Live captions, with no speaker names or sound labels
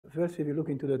first we will look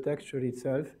into the texture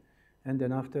itself, and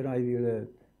then after I will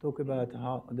talk about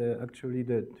how actually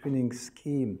the twinning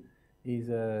scheme is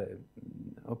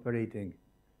operating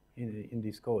in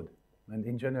this code. And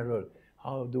in general,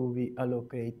 how do we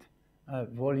allocate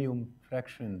volume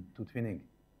fraction to twinning?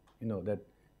 You know, that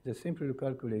is a simple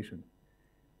calculation.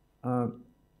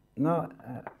 Now,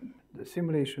 the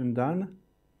simulation done,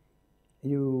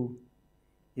 you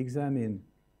examine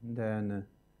then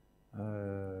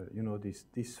you know,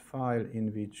 this file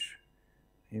in which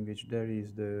there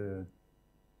is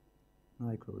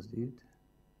I closed it,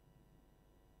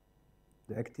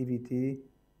 the activity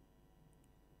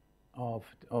of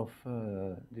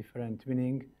different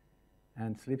twinning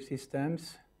and slip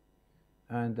systems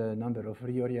and a number of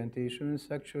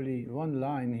reorientations. Actually, one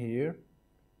line here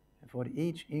for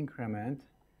each increment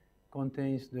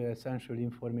contains the essential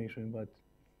information what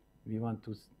we want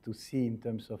to see in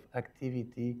terms of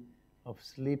activity of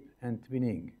slip and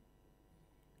twinning.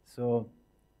 So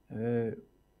the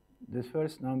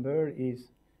first number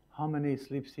is how many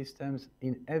slip systems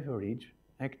in average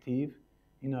active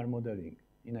in our modeling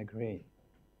in a grain.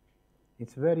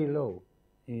 It's very low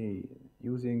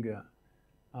using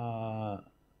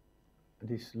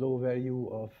this low value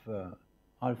of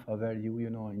alpha value, you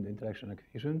know, in the interaction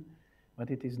equation, but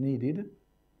it is needed.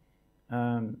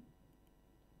 The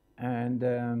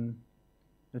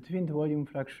twinned volume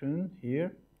fraction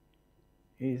here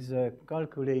is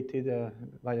calculated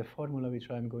by a formula which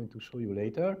I'm going to show you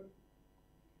later.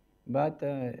 But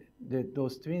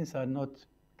those twins are not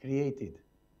created.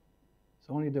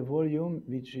 So only the volume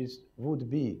which would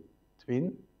be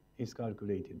twin is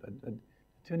calculated, but the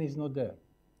twin is not there.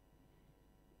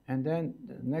 And then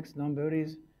the next number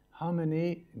is how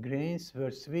many grains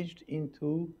were switched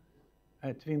into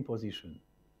a twin position.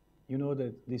 You know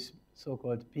that this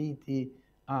so-called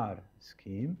PTR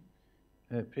scheme,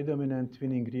 predominant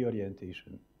twinning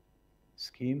reorientation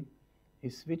scheme,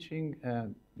 is switching a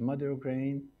mother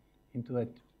grain into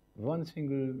one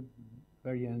single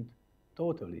variant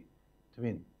totally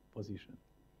twin position.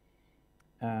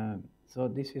 So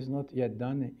this is not yet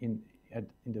done in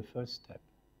the first step.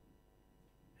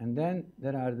 And then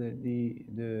there are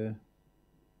the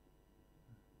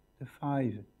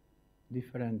 5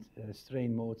 different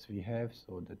strain modes we have.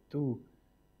 So the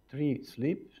 3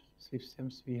 slip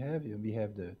systems we have. We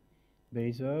have the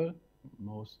basal,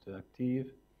 most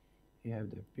active. We have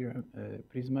the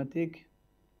prismatic,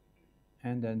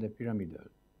 and then the pyramidal.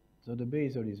 So the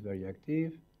basal is very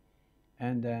active,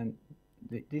 and then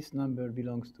this number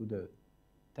belongs to the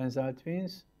tensile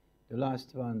twins. The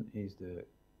last one is the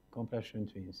compression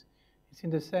twins. It's in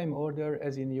the same order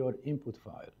as in your input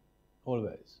file,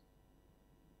 always.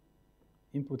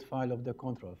 Input file of the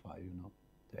control file, you know,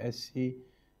 the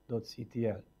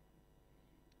sc.ctl.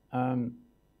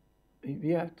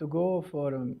 We have to go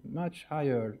for a much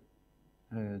higher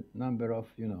number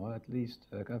of, you know, at least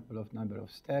a couple of number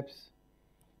of steps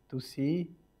to see,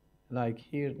 like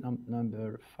here,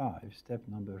 number 5, step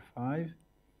number 5,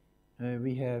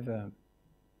 we have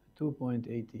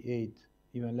 2.88,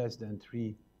 even less than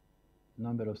 3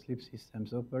 number of slip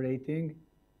systems operating,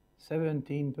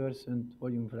 17%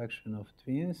 volume fraction of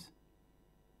twins,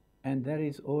 and there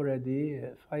is already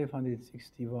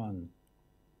 561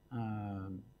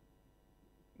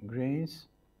 grains,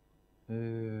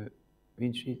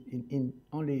 which is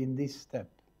only in this step.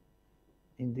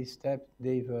 In this step,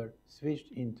 they were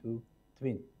switched into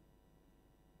twin.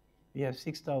 We have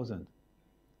 6,000.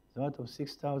 So out of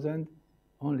 6,000,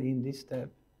 only in this step,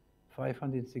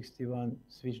 561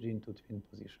 switched into twin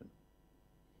position.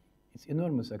 It's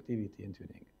enormous activity in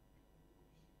twinning.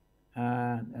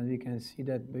 And we can see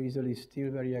that basal is still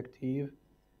very active.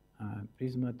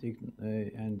 Prismatic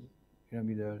and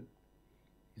pyramidal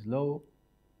is low,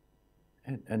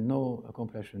 and no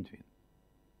compression twin.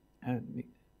 And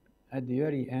at the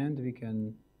very end, we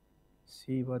can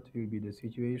see what will be the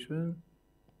situation.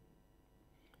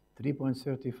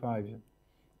 3.35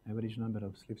 average number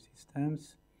of slip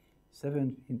systems,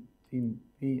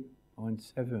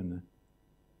 17.7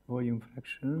 volume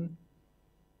fraction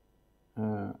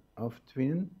of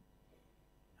twin.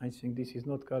 I think this is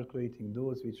not calculating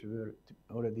those which were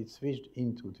already switched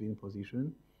into twin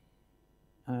position.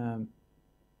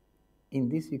 In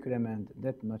this increment,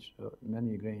 that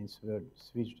many grains were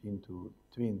switched into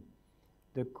twin.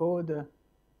 The code,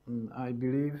 I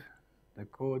believe, the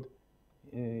code,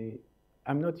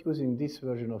 I'm not using this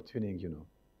version of twinning, you know.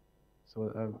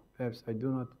 So perhaps I do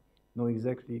not know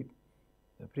exactly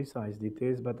the precise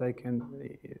details, but I can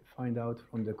find out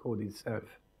from the code itself.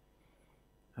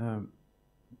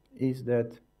 Is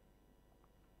that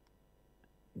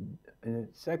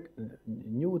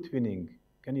new twinning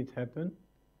Can it happen?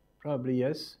 Probably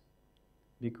yes,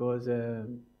 because there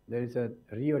is a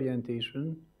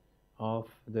reorientation of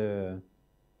the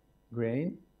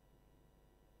grain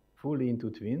fully into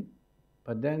twin,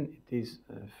 but then it is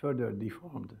further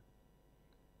deformed.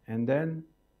 And then,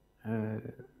 in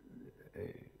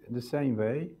the same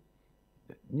way,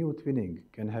 new twinning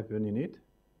can happen in it,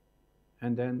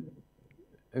 and then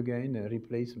again a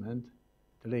replacement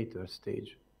at a later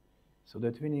stage. So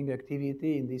the twinning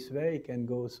activity in this way can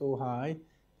go so high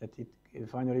that it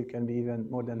finally can be even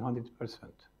more than 100%.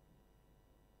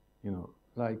 You know,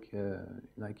 like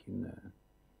in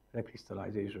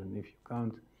recrystallization. If you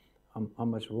count how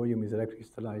much volume is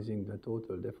recrystallizing the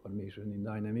total deformation in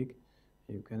dynamic,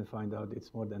 you can find out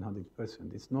it's more than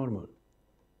 100%. It's normal.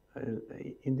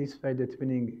 In this way, the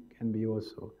twinning can be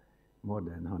also more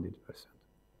than 100%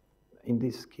 in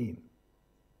this scheme.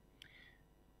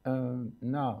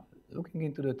 Now, looking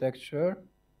into the texture,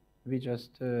 we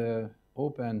just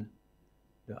open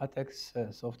the ATEX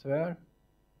software,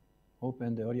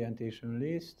 open the orientation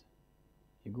list,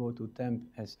 you go to temp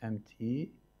SMT,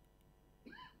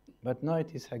 but now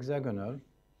it is hexagonal,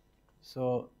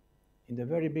 so in the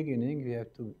very beginning we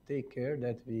have to take care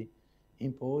that we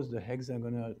impose the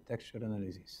hexagonal texture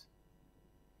analysis.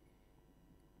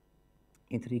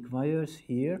 It requires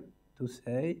here to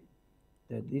say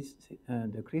that this,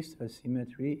 the crystal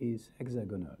symmetry is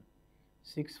hexagonal,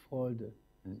 six-fold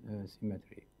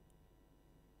symmetry.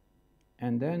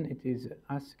 And then it is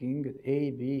asking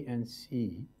A, B, and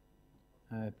C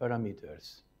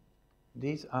parameters.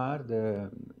 These are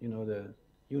the, the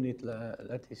unit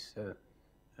lattice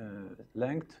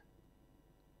length.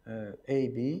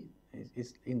 AB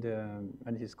is in the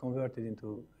when it is converted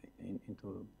into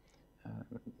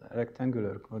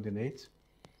rectangular coordinates,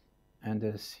 and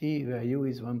the C value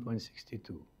is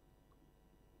 1.62,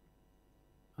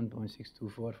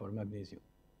 1.624 for magnesium.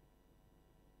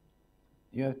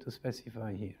 You have to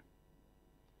specify here.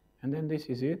 And then this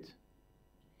is it.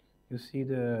 You see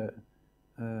the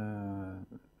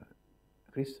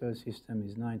crystal system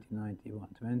is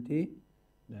 90-90-120.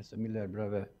 That's a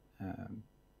Miller-Brave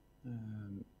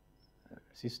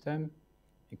system.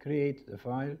 We create the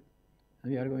file,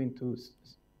 and we are going to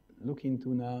look into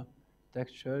now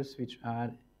textures which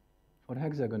are for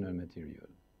hexagonal material.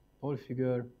 Whole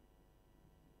figure.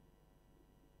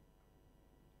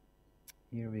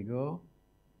 Here we go.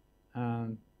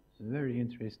 Very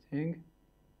interesting.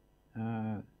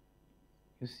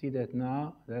 You see that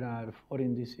now there are 4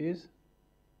 indices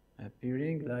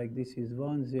appearing, like this is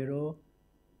 1, 0,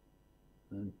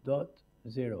 dot,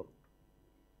 0.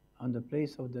 On the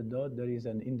place of the dot there is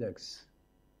an index,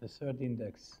 the third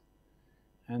index.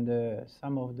 And the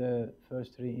sum of the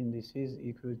first 3 indices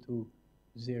equal to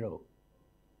 0.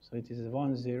 So it is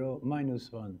 1, 0,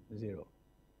 minus 1, 0.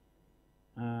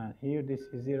 Here this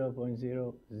is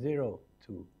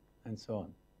 0.002, and so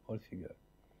on, whole figure.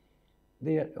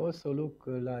 They also look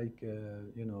like,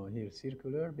 here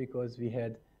circular, because we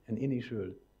had an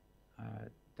initial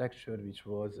texture which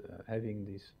was having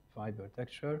this fiber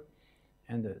texture,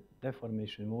 and the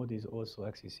deformation mode is also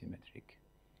axisymmetric.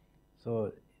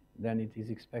 So then it is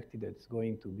expected that it's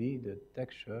going to be the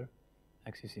texture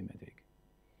axisymmetric.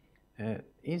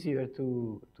 Easier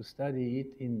to study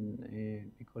it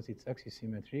in because it's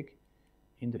axisymmetric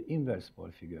in the inverse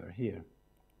pole figure here.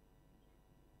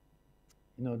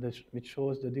 Which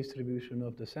shows the distribution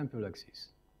of the sample axis.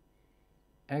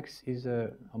 X is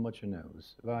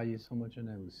homogeneous, Y is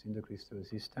homogeneous in the crystal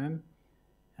system,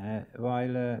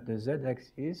 while the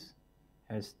Z-axis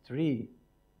has three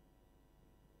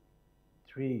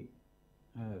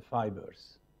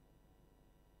fibers,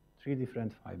 3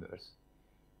 different fibers.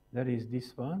 There is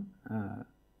this one,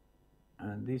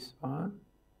 and this one,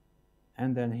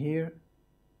 and then here,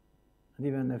 and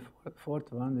even the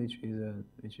fourth one, which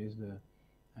is the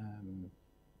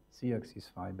C-axis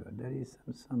fiber. There is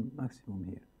some maximum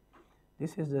here.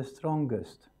 This is the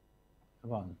strongest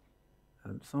one,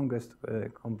 strongest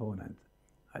component.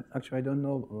 Actually, I don't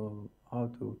know how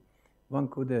to. One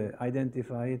could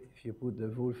identify it if you put the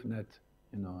wolf net,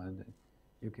 and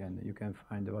you can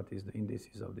find what is the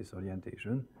indices of this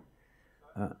orientation.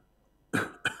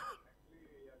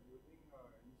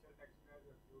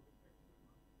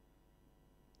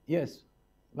 Yes,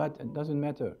 but it doesn't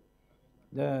matter.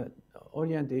 The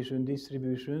orientation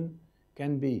distribution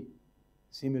can be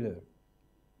similar.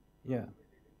 Yeah.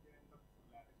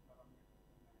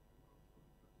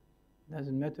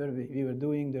 Doesn't matter. We were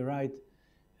doing the right,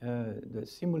 the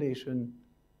simulation.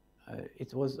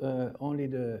 It was only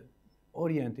the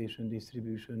orientation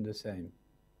distribution the same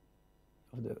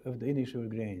of the initial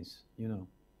grains.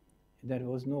 There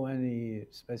was no any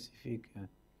specific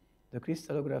the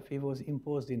crystallography was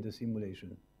imposed in the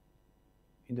simulation.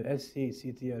 In the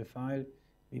SCCTL file,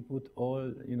 we put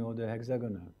all, the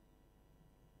hexagonal.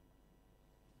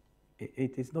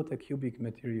 It is not a cubic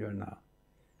material now.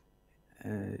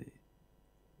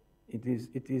 It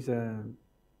is,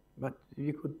 but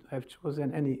we could have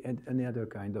chosen any other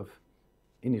kind of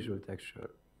initial texture.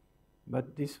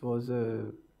 But this was,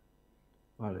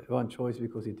 one choice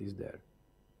because it is there.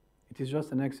 It is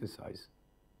just an exercise.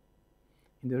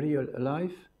 In the real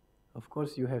life, of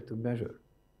course, you have to measure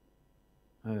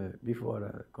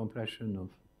before compression of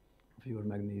your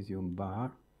magnesium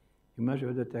bar. You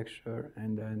measure the texture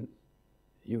and then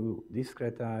you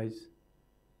discretize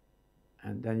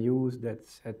and then use that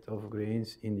set of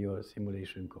grains in your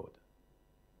simulation code.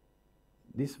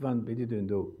 This one we didn't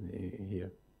do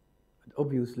here, but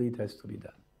obviously it has to be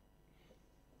done.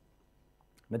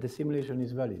 But the simulation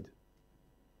is valid.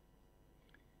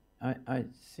 I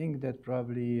think that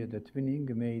probably the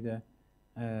twinning made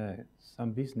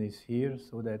some business here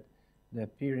so that the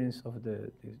appearance of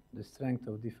the strength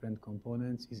of different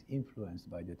components is influenced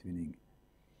by the twinning.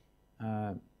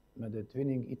 But the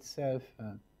twinning itself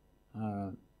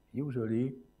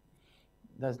usually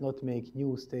does not make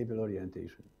new stable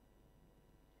orientation.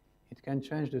 It can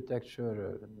change the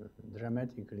texture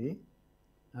dramatically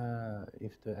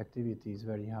if the activity is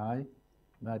very high,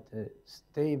 but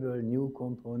stable new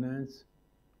components,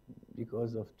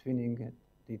 because of twinning that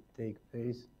take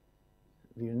place,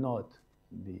 will not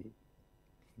be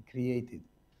created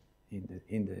in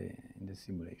the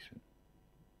simulation.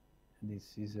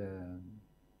 This is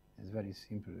very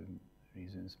simple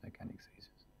reasons, mechanics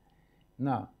reasons.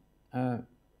 Now,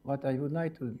 what I would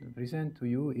like to present to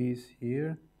you is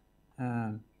here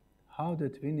how the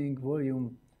twinning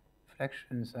volume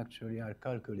fractions actually are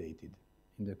calculated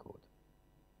in the code.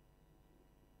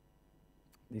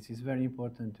 This is very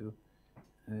important to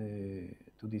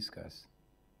discuss.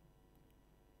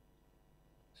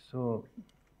 So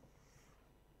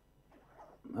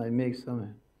I make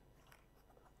some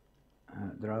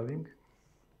drawing.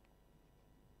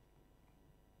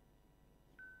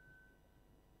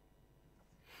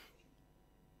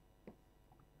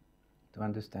 To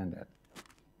understand that.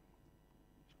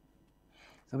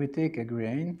 So we take a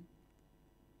grain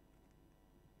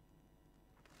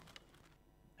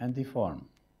and deform.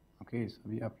 Okay, so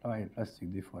we apply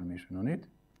plastic deformation on it.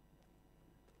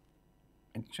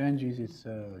 It changes its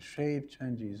shape,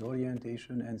 changes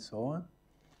orientation, and so on.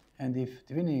 And if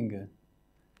twinning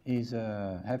is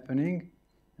happening,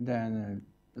 then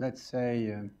let's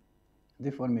say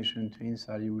deformation twins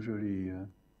are usually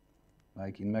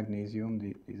like in magnesium,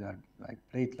 these are like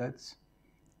platelets.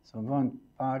 So one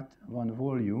part, one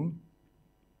volume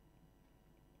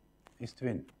is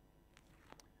twin.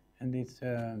 And it's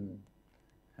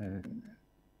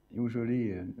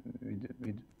usually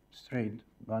with straight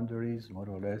boundaries, more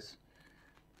or less.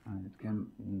 It can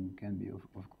be,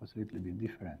 of course, a little bit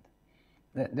different.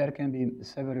 There can be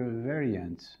several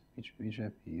variants which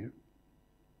appear,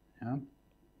 yeah, of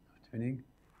twinning.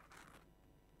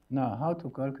 Now, how to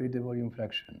calculate the volume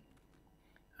fraction?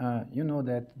 You know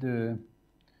that the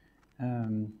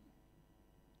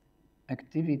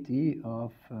activity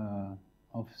of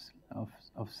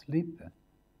slip,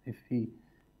 if we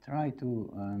try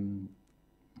to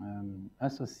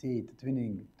associate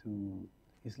twinning to,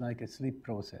 is like a slip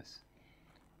process.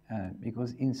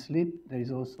 Because in slip, there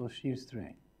is also shear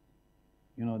strain.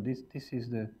 You know, this is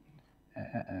the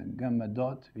gamma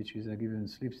dot, which is a given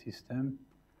slip system.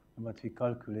 But we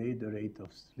calculate the rate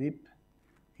of slip,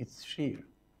 it's shear.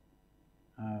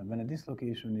 When a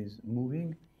dislocation is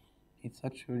moving, it's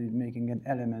actually making an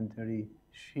elementary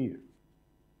shear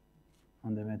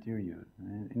on the material.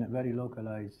 In a very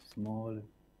localized, small,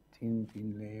 thin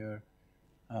layer,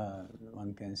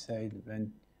 one can say,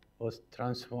 when was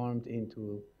transformed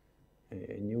into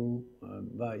a new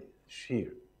by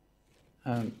shear.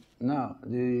 Now,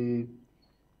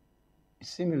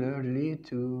 similarly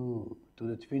to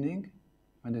the twinning,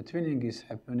 when the twinning is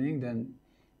happening, then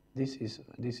this is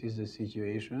the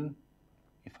situation.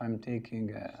 If I'm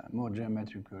taking a more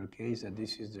geometrical case, that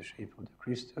this is the shape of the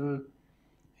crystal,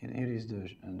 and here is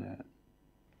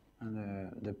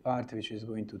the part which is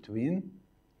going to twin,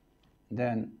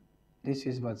 then this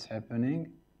is what's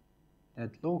happening, that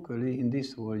locally in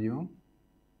this volume,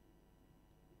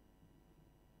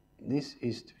 this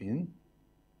is twin,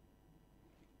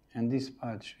 and this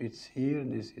part shifts here,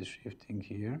 this is shifting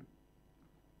here.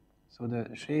 So the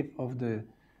shape of the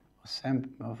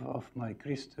of my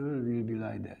crystal will be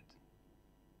like that.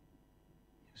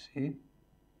 You see?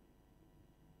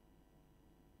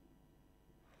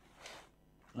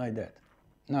 Like that.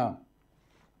 Now,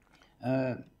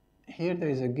 here there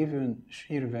is a given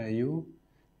shear value,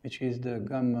 which is the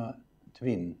gamma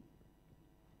twinning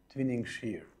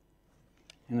shear.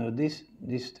 You know, this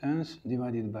distance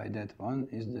divided by that one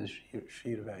is the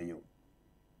shear value.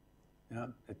 Yeah,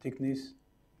 the thickness,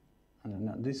 and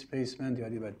the displacement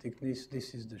divided by thickness,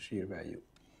 this is the shear value.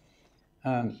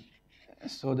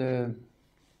 So the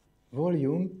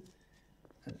volume,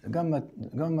 gamma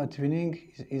twinning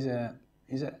is a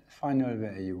final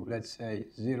value. Let's say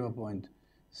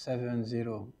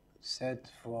 0.70 set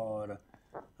for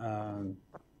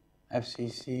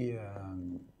FCC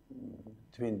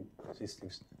twin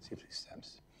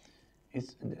systems.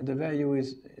 The value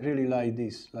is really like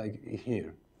this, like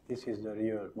here. This is the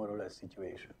real, more or less,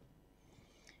 situation.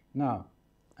 Now,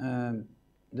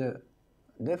 the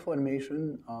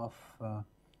deformation of the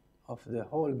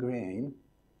whole grain,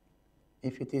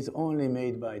 if it is only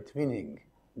made by twinning,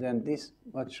 then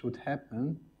what should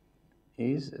happen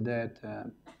is that,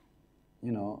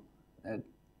 you know, that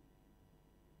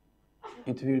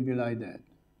it will be like that.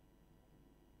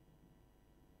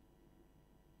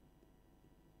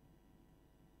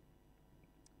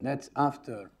 That's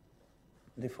after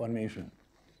deformation.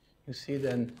 You see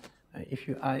then, if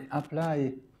I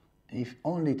apply, if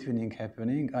only twinning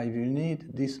happening, I will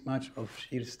need this much of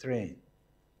shear strain.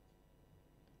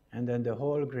 And then the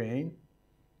whole grain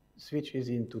switches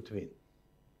into twin.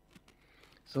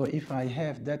 So if I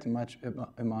have that much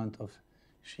amount of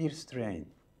shear strain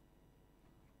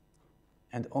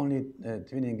and only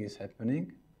twinning is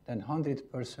happening, then 100%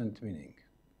 twinning.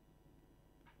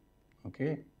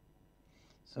 Okay?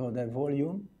 So the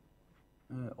volume,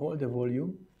 all the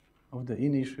volume of the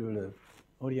initial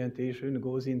orientation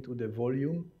goes into the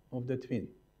volume of the twin,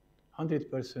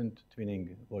 100%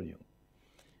 twinning volume.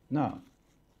 Now,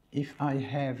 if I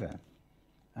have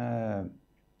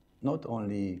not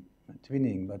only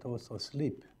twinning but also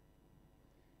slip,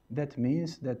 that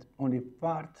means that only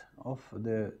part of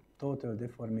the total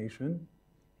deformation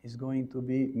is going to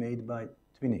be made by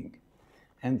twinning,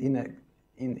 and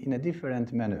in a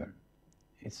different manner.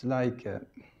 It's like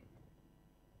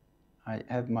I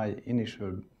have my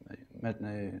initial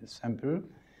sample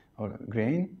or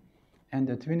grain, and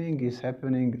the twinning is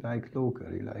happening like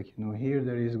locally. Like, you know, here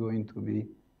there is going to be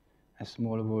a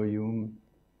small volume,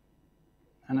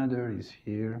 another is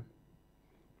here.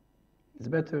 It's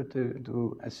better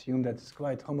to assume that it's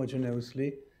quite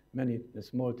homogeneously many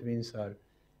small twins are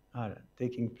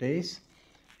taking place,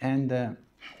 and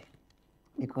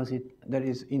because there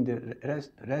is in the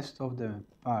rest of the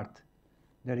part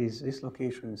there is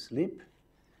dislocation slip,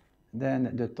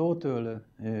 then the total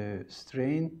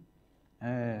strain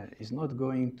is not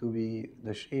going to be,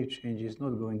 the shape change is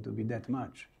not going to be that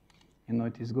much. You know,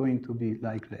 it is going to be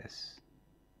like less.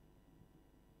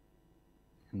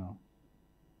 You know.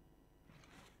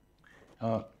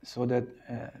 So that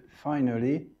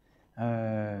finally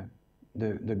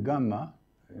the gamma,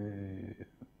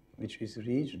 which is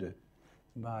reached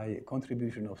by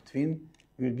contribution of twin,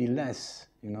 will be less.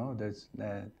 You know, that's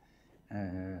the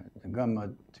gamma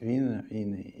twin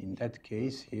in that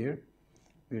case here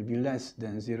will be less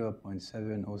than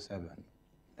 0.707.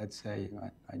 Let's say,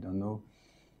 I don't know,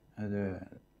 the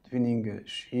twinning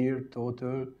shear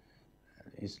total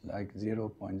is like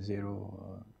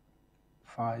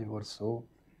 0.05 or so.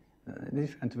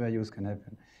 Different values can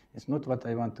happen. It's not what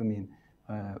I want to mean.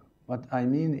 What I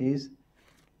mean is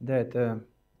that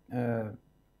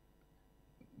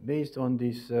based on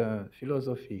this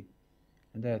philosophy,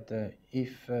 that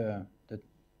if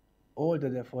all the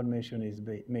deformation is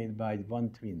made by one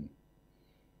twin,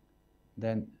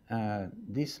 then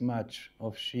this much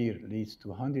of shear leads to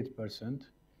 100%.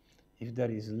 If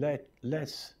there is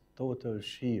less total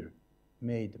shear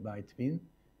made by twin,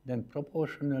 then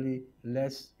proportionally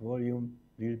less volume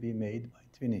will be made by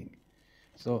twinning.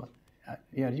 So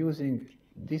we are using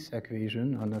this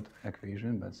equation, or not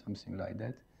equation, but something like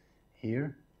that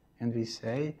here, and we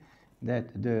say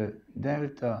that the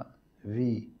delta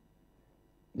V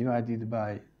divided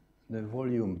by the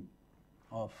volume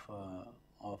of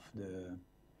the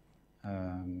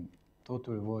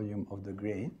total volume of the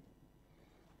grain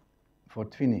for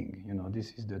twinning, you know,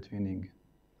 this is the twinning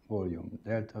volume,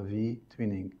 delta V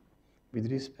twinning,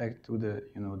 with respect to the,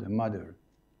 you know, the mother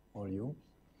volume,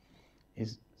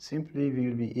 is simply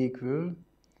will be equal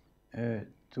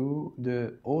to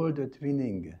all the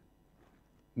twinning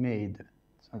made.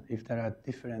 So if there are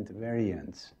different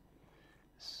variants,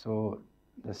 so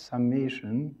the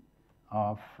summation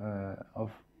of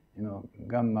you know,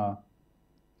 gamma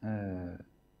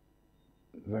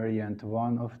variant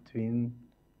 1 of twin,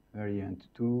 variant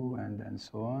 2, and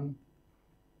so on,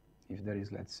 if there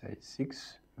is, let's say,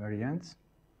 6 variants,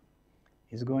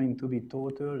 is going to be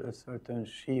total a certain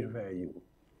shear value.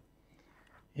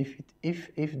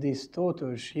 If this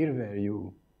total shear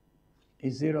value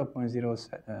is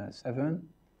 0.07,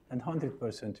 then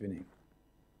 100% twinning.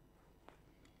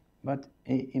 But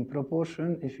in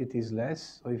proportion, if it is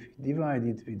less, so if you divide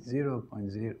it with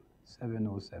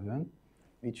 0.0707,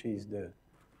 which is the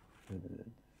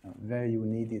value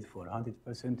needed for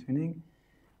 100% twinning,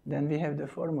 then we have the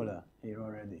formula here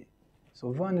already. So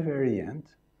one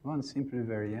variant, one simple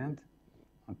variant,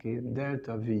 okay,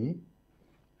 delta V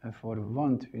for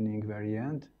one twinning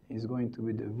variant is going to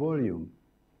be the volume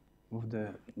of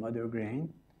the mother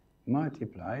grain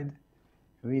multiplied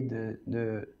with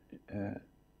the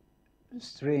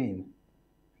strain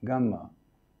gamma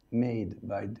made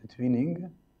by the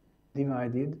twinning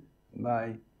divided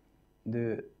by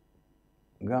the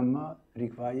gamma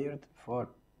required for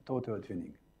total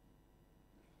twinning.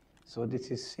 So this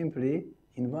is simply,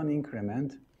 in one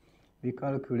increment, we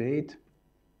calculate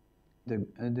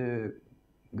the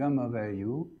gamma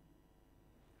value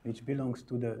which belongs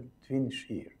to the twin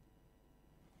shear.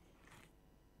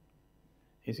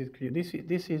 Is it clear?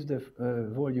 This is the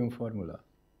volume formula.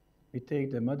 We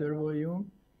take the mother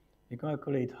volume, we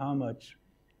calculate how much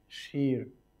shear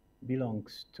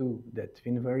belongs to the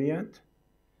twin variant,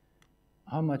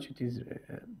 how much it is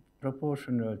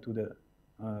proportional to the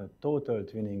total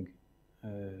twinning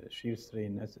shear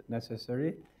strain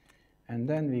necessary, and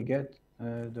then we get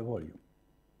the volume.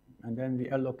 And then we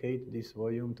allocate this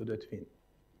volume to the twin.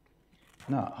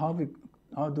 Now, how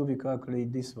do we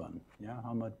calculate this one? Yeah,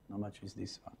 how much is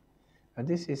this one?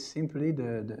 This is simply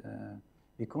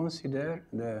we consider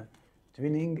the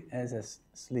twinning as a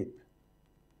slip.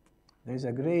 There is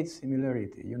a great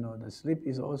similarity. You know, the slip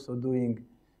is also doing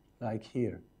like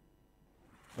here,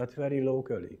 but very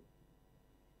locally.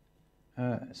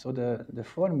 So the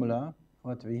formula,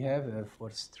 what we have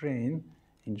for strain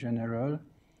in general,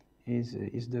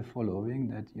 is the following,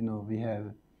 that, you know, we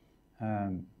have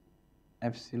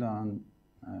epsilon,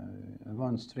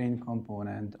 one strain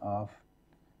component of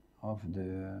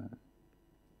the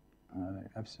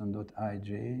epsilon dot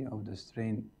ij of the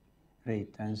strain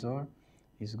rate tensor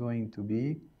is going to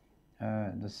be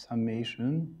the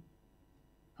summation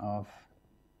of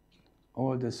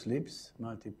all the slips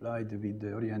multiplied with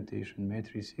the orientation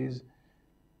matrices.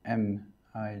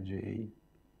 Mij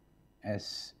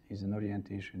S is an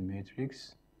orientation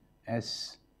matrix.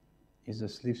 S is a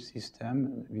slip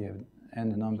system. We have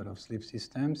n number of slip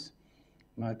systems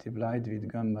multiplied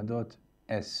with gamma dot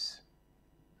S.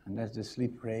 And that's the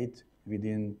slip rate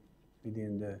within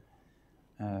the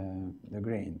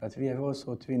grain. But we have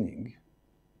also twinning,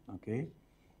 okay?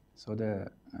 So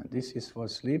this is for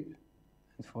slip,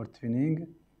 and for twinning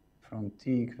from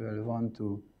t equal 1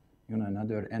 to, you know,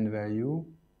 another n value,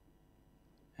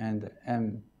 and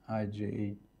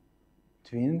Mij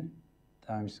twin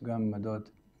times gamma dot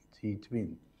t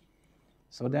twin.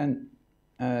 So then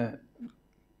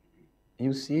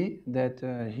you see that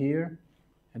here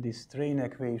this strain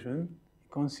equation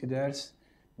considers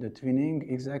the twinning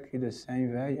exactly the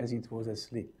same way as it was a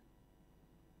slip.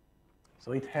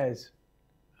 So it has,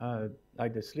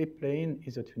 like the slip plane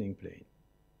is a twinning plane.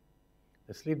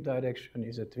 The slip direction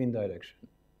is a twin direction.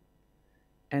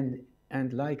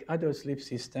 And like other slip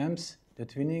systems, the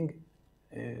twinning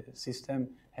system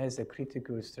has a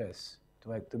critical stress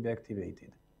to be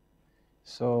activated.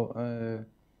 So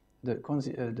the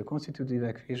constitutive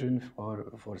equation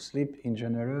for slip in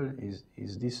general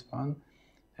is this one,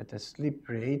 that a slip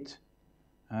rate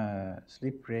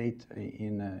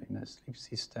in a slip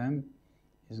system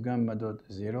is gamma dot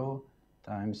 0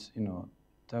 times, you know,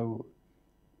 tau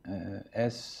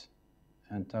s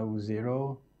and tau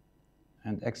 0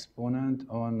 and exponent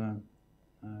on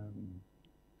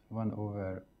 1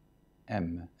 over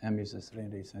m. M is the strain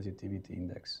rate sensitivity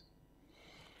index.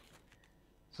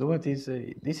 So what is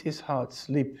this is how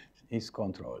slip is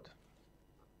controlled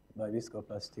by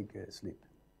viscoplastic slip.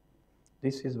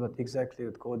 This is what exactly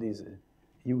what code is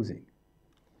using.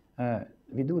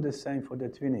 We do the same for the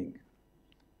twinning.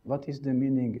 What is the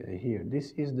meaning here?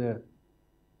 This is the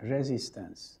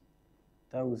resistance.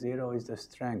 Tau 0 is the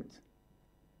strength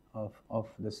of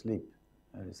the slip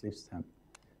stem.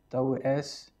 Tau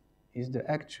s is the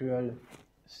actual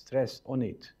stress on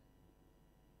it.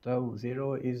 Tau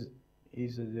 0 is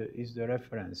the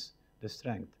reference, the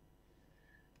strength.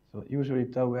 So usually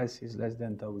tau s is less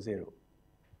than tau 0.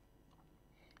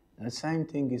 The same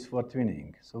thing is for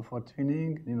twinning. So for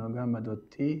twinning, you know, gamma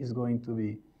dot t is going to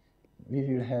be, we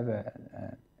will have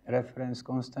a reference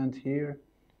constant here.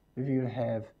 We will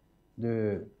have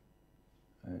the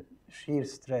shear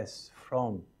stress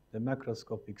from the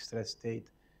macroscopic stress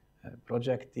state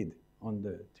projected on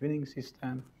the twinning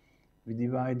system. We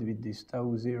divide with this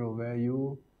tau 0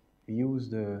 value. We use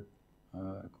the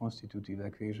constitutive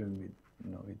equation with,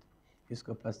 with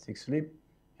viscoplastic slip,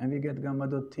 and we get gamma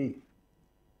dot t.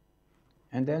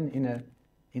 And then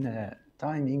in a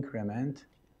time increment,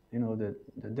 the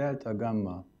delta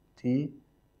gamma t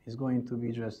is going to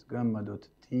be just gamma dot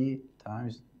t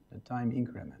times the time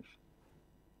increment.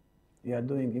 We are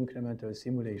doing incremental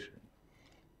simulation.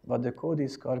 But the code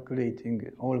is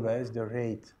calculating always the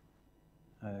rate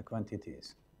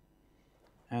quantities.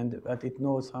 But it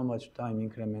knows how much time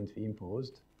increment we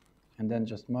imposed. And then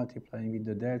just multiplying with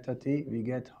the delta t, we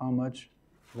get how much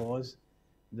was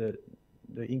the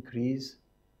increase,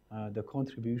 the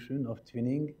contribution of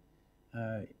twinning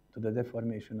to the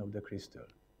deformation of the crystal.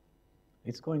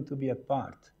 It's going to be a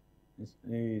part.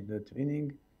 The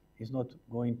twinning is not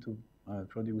going to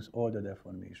produce all the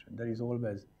deformation. There is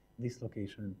always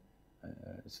dislocation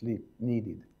slip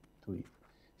needed to it.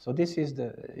 So this is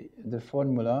the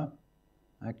formula,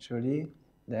 actually,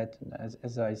 that,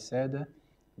 as I said,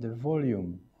 the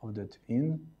volume of the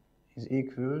twin is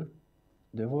equal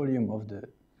the volume of the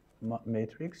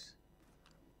matrix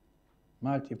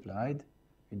multiplied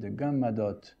with the gamma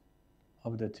dot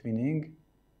of the twinning.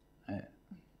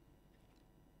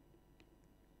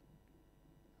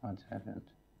 What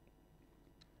happened?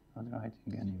 Not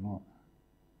writing anymore.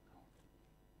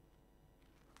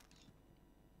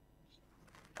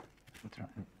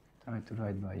 Try to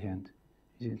write by hand.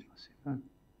 Is it possible?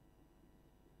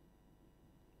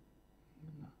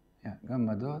 Yeah,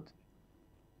 gamma dot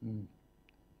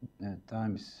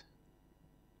times.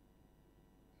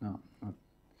 No, not.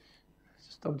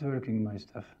 Stopped working my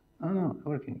stuff. Oh no,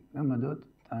 working. Gamma dot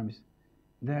times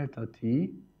delta t,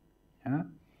 yeah,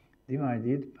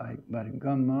 divided by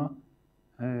gamma.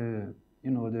 The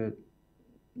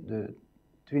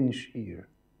twin shear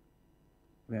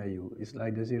value is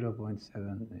like the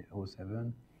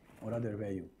 0.707 or other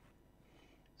value.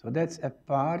 So that's a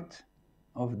part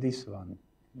of this one,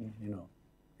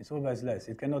 It's always less.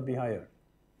 It cannot be higher.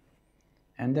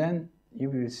 And then you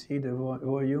will see the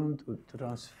volume to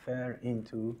transfer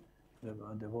into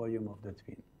the volume of the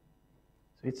twin.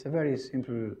 So it's a very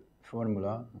simple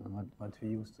formula, what we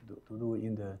used to do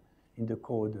in the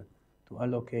code to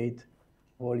allocate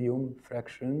volume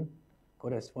fraction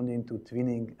corresponding to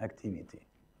twinning activity.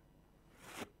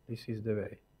 This is the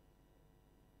way.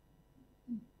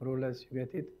 More or less, you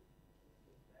get it?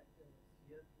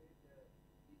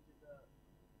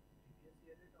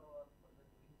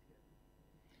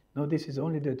 No, this is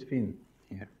only the twin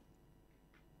here.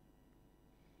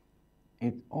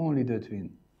 It's only the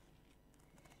twin.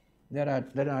 There are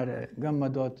gamma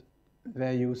dot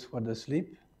values for the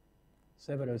slip,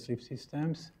 several slip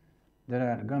systems.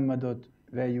 There are gamma dot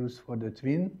values for the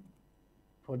twin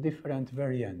for different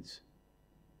variants.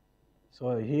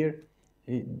 So here,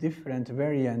 different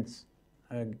variants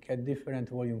get different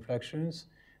volume fractions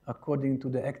according to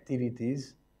the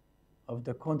activities of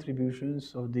the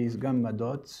contributions of these gamma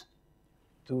dots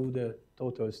to the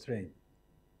total strain.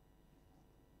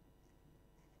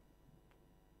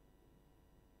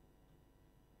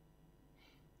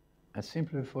 A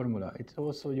simple formula. It's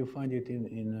also, you find it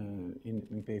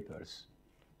in papers.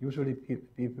 Usually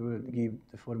people give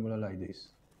the formula like this.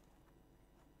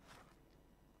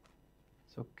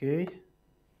 It's okay.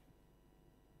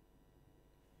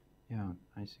 Yeah,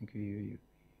 I think we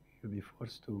will be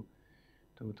forced to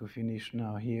finish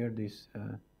now here this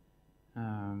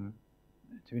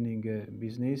twinning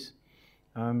business.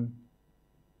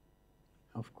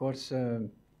 Of course, it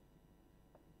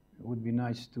would be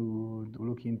nice to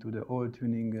look into the old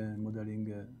twinning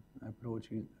modeling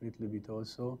approach a little bit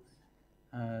also,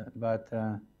 but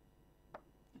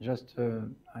just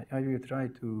I will try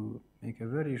to make a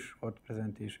very short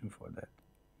presentation for that.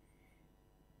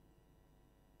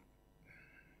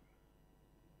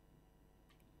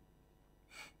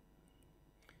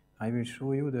 I will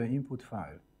show you the input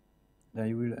file. Then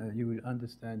you will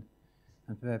understand,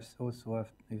 and perhaps also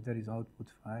if there is output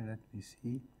file. Let me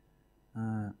see.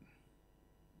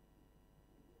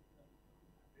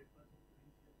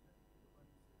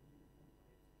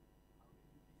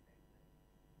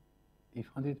 If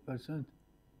 100%,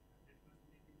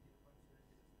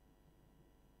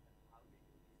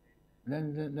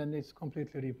 then it's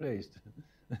completely replaced.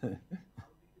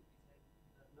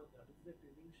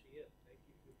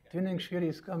 Twinning shear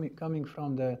is coming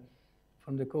from the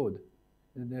code.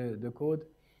 The code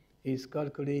is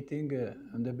calculating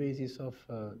on the basis of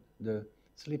the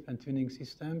slip and twinning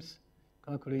systems,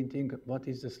 calculating what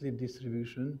is the slip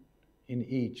distribution in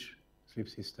each slip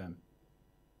system.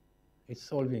 It's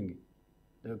solving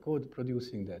the code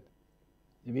producing that.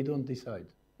 We don't decide.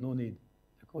 No need.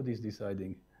 The code is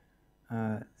deciding.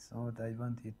 So what I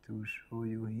wanted to show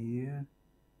you here.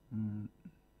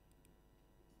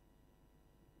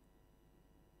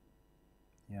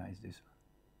 Yeah, it's this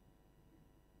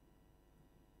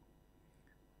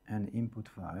one. An input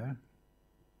file.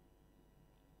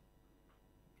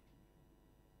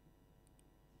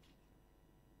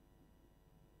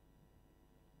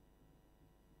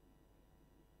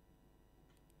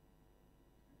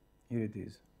 Here it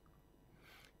is.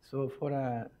 So for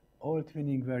a all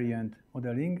twinning variant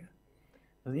modeling,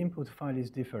 the input file is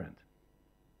different.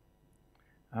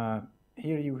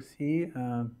 Here you see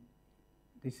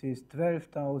this is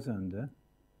 12,000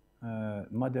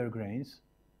 mother grains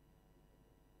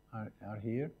are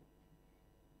here.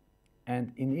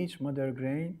 And in each mother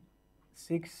grain,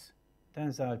 6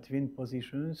 tensile twin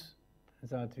positions,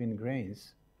 tensile twin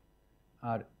grains,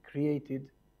 are created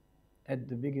at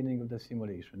the beginning of the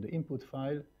simulation. The input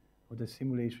file of the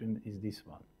simulation is this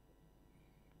one.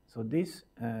 So this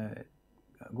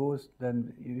goes,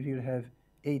 then you will have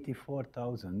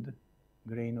 84,000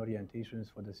 grain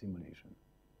orientations for the simulation.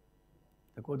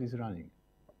 The code is running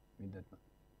with that one.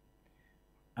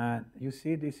 And you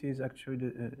see this is actually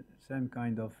the same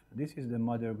kind of, this is the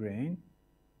mother grain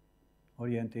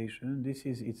orientation. This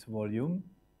is its volume,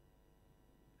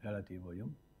 relative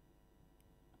volume.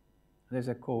 There's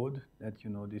a code that, you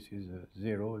know, this is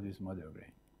 0, this mother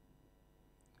grain.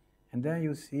 And then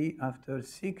you see after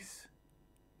 6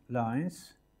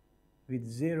 lines with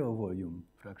 0 volume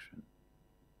fraction.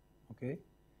 Okay?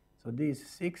 So these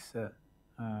 6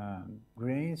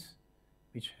 grains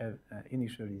which have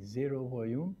initially 0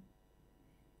 volume,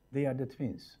 they are the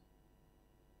twins.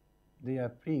 They are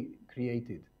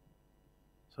pre-created.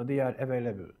 So they are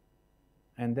available.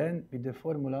 And then with the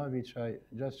formula which I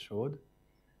just showed,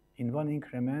 in one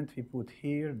increment we put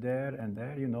here, there, and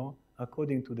there, you know,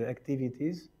 according to the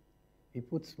activities, we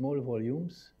put small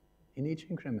volumes in each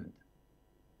increment.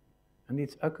 And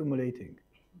it's accumulating.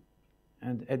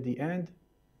 And at the end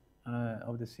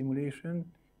of the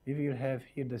simulation, we will have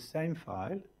here the same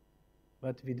file,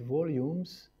 but with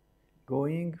volumes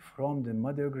going from the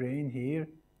mother grain here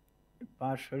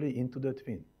partially into the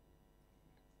twin.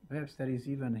 Perhaps there is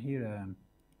even here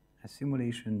a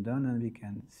simulation done and we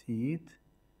can see it.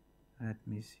 Let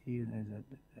me see,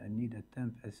 I need a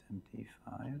temp SMT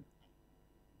file.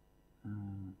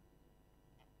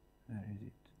 Where is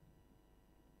it?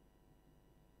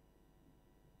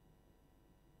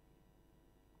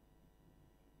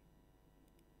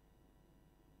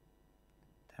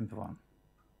 Temp 1.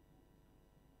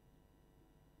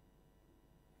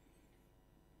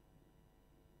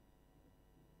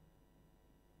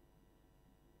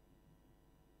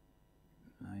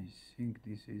 I think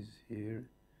this is here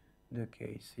the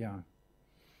case, yeah.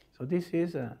 So this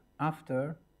is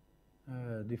after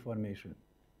deformation.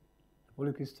 The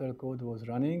polycrystal code was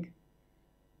running,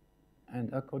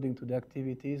 and according to the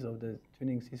activities of the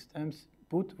twinning systems,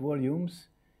 put volumes.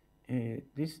 Then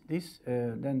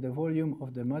the volume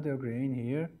of the mother grain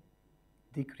here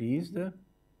decreased,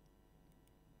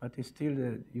 but it's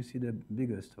still you see the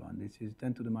biggest one. This is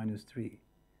 10 to the minus 3,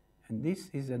 and this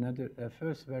is another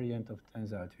first variant of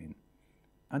tensile twin.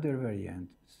 Other variant,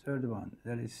 third one.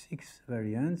 There is 6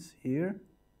 variants here.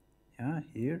 Yeah,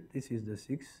 here. This is the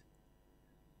 6,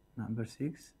 number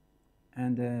 6,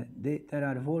 and there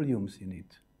are volumes in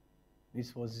it.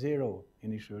 This was 0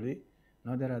 initially.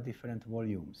 Now there are different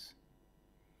volumes.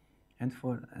 And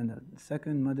the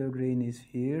second mother grain is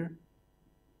here.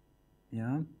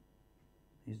 Yeah.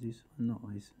 Is this one? No,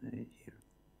 it's here.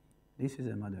 This is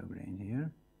a mother grain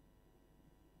here.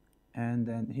 And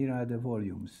then here are the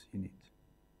volumes in it.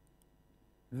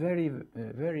 Very,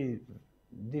 very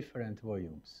different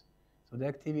volumes. So the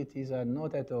activities are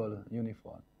not at all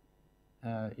uniform.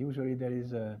 Usually there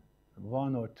is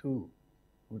 1 or 2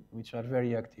 which are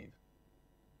very active.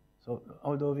 So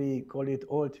although we call it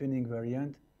all twinning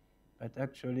variant, but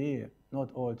actually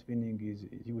not all twinning is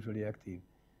usually active.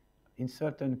 In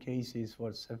certain cases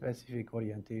for specific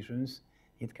orientations,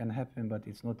 it can happen, but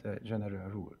it's not a general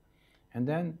rule. And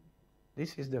then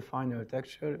this is the final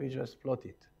texture. We just plot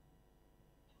it.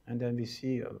 And then we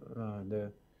see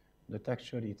the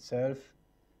texture itself.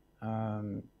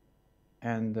 And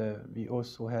we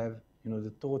also have, you know,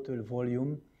 the total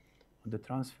volume, the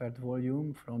transferred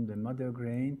volume from the mother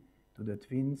grain to the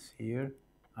twins here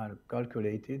are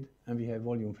calculated, and we have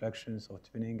volume fractions of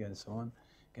twinning and so on,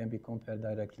 can be compared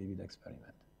directly with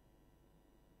experiment.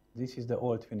 This is the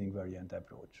all twinning variant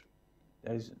approach.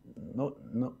 There is not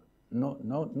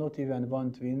even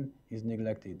one twin is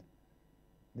neglected.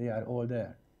 They are all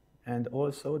there. And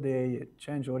also they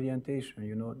change orientation.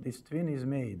 You know, this twin is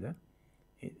made.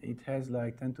 It has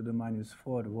like 10 to the minus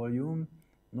 4 volume,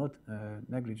 not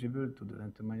negligible to the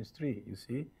 10 to minus 3, you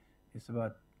see. It's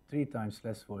about 3 times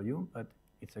less volume, but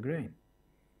it's a grain.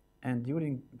 And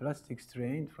during plastic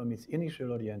strain, from its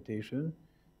initial orientation,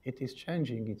 it is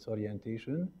changing its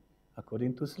orientation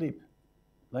according to sleep,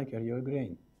 like a real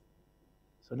grain.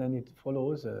 So then it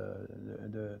follows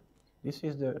this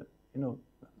is the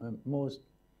most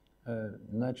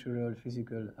natural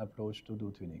physical approach to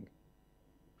do twinning.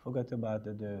 Forget about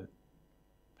the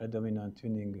predominant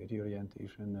twinning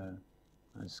reorientation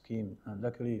scheme.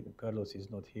 Luckily, Carlos is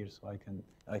not here, so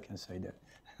I can say that.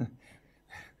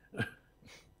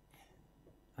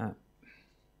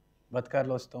 But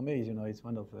Carlos Tomé, is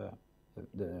one of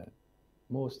the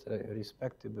most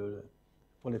respectable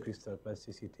polycrystal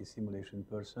plasticity simulation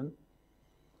person,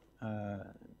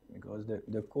 because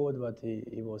the code that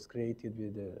he was created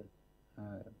with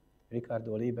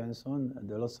Ricardo Liebenson,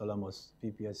 the Los Alamos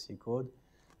PPSC code,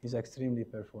 is extremely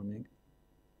performing.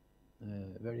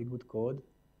 Very good code.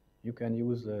 You can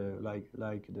use like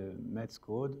the METS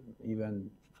code, even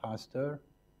faster.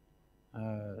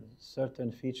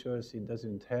 Certain features it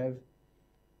doesn't have.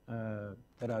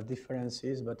 There are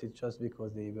differences, but it's just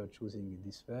because they were choosing it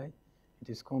this way. It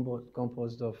is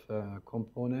composed of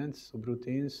components,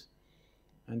 subroutines,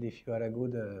 and if you are a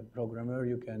good programmer,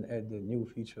 you can add new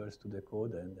features to the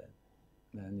code, and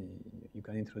then you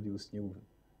can introduce new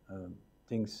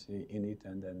things in it,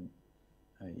 and then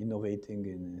innovating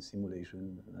in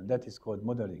simulation. And that is called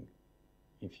modeling,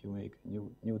 if you make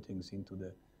new things into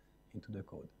the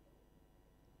code.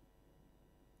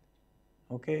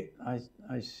 Okay,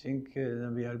 I think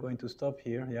we are going to stop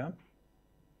here, yeah?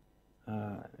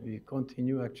 We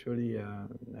continue actually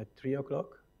at 3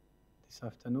 o'clock this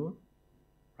afternoon,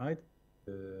 right?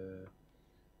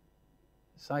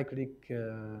 Cyclic,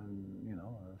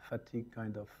 fatigue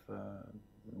kind of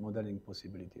modeling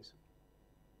possibilities,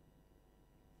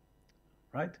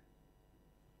 right?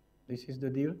 This is the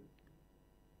deal.